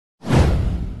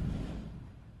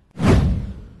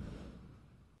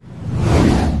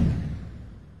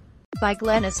by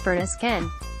Glennis Furness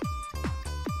Ken.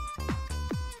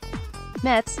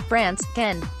 Metz, France,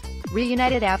 Ken.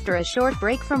 Reunited after a short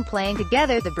break from playing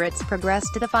together, the Brits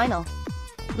progressed to the final.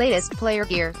 Latest player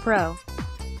gear, Pro.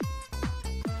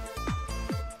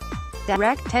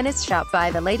 Direct Tennis Shop.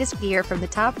 Buy the latest gear from the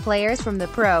top players from the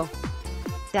Pro.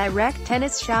 Direct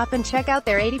Tennis Shop and check out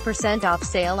their 80% off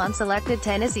sale on selected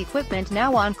tennis equipment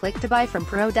now on. Click to buy from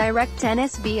Pro Direct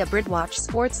Tennis via Britwatch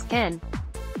Sports. Ken.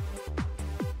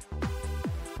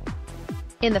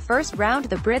 In the first round,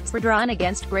 the Brits were drawn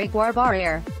against Grégoire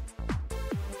Barrère.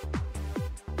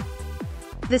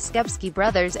 The Skupski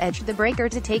brothers edged the breaker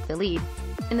to take the lead.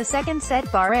 In the second set,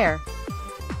 Barrère.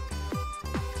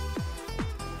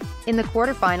 In the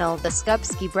quarterfinal, the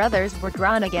Skupski brothers were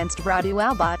drawn against Radu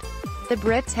Albot. The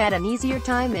Brits had an easier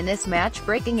time in this match,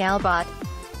 breaking Albot.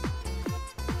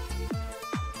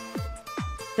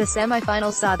 The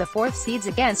semi-final saw the fourth seeds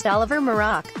against Oliver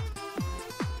Maroc.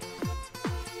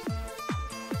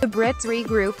 The Brits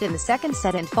regrouped in the second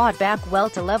set and fought back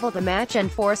well to level the match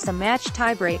and force a match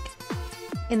tiebreak.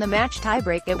 In the match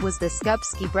tiebreak, it was the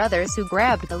Skupski brothers who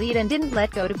grabbed the lead and didn't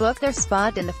let go to book their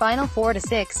spot in the final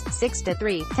 4-6,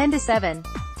 6-3, 10-7.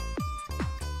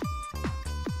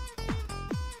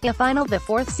 In the final, the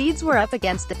fourth seeds were up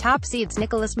against the top seeds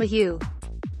Nicolas Mahut.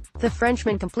 The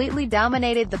Frenchman completely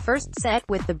dominated the first set,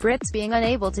 with the Brits being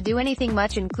unable to do anything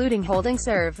much, including holding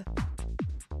serve.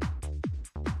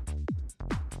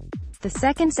 The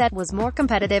second set was more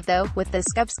competitive though, with the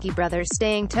Skupski brothers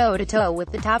staying toe-to-toe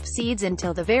with the top seeds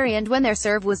until the very end when their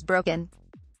serve was broken.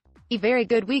 A very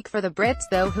good week for the Brits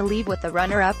though, who leave with the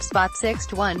runner-up spot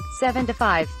 6-1,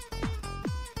 7-5.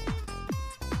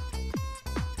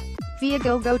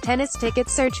 Viagogo Tennis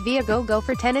Tickets. Search Viagogo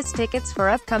for tennis tickets for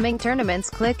upcoming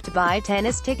tournaments. Click to buy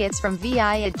tennis tickets from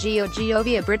Viagogo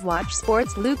via Britwatch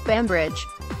Sports. Luke Bambridge,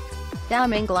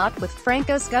 Dom Inglot with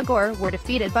Franco Skugor were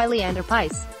defeated by Leander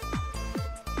Paes.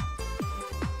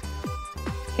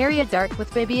 Harriet Dart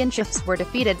with Bibian Schiffs were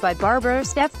defeated by Barbara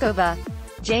Stefkova.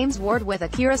 James Ward with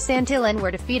Akira Santillan were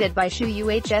defeated by Shu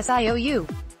Uhsiou.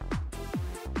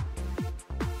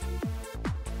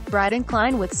 Bryden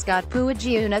Klein with Scott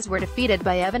Puagiunas were defeated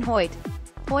by Evan Hoyt.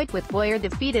 Hoyt with Boyer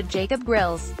defeated Jacob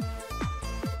Grills.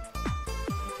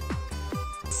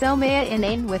 Somaya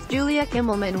Inane with Julia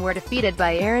Kimmelman were defeated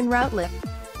by Aaron Routliffe.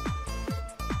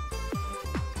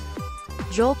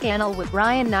 Joel Cannell with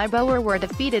Ryan Niebuhr were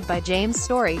defeated by James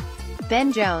Story.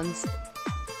 Ben Jones,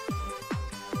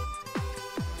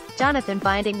 Jonathan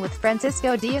Binding with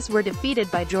Francisco Diaz were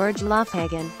defeated by George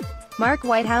Lofhagen. Mark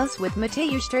Whitehouse with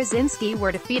Mateusz Trzynski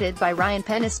were defeated by Ryan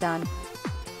Peniston.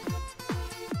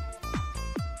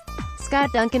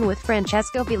 Scott Duncan with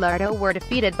Francesco Villardo were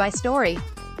defeated by Story.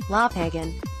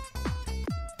 Lofhagen,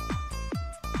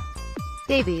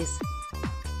 Davies,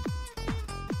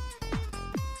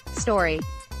 Story.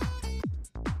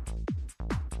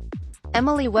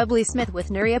 Emily Webley-Smith with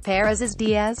Nuria Perez's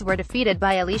Diaz were defeated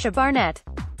by Alicia Barnett.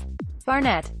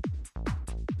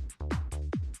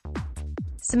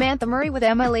 Samantha Murray with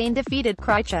Emma Lane defeated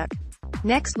Krychuk.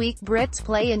 Next week, Brits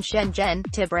play in Shenzhen,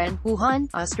 Tiburon, Wuhan,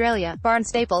 Australia,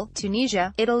 Barnstaple,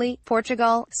 Tunisia, Italy,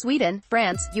 Portugal, Sweden,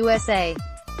 France, USA.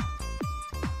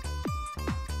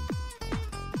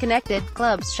 Connected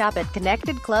Clubs. Shop at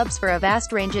Connected Clubs for a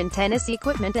vast range in tennis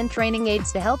equipment and training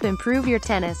aids to help improve your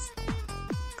tennis.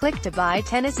 Click to buy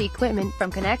tennis equipment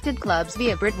from Connected Clubs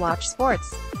via Britwatch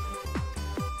Sports.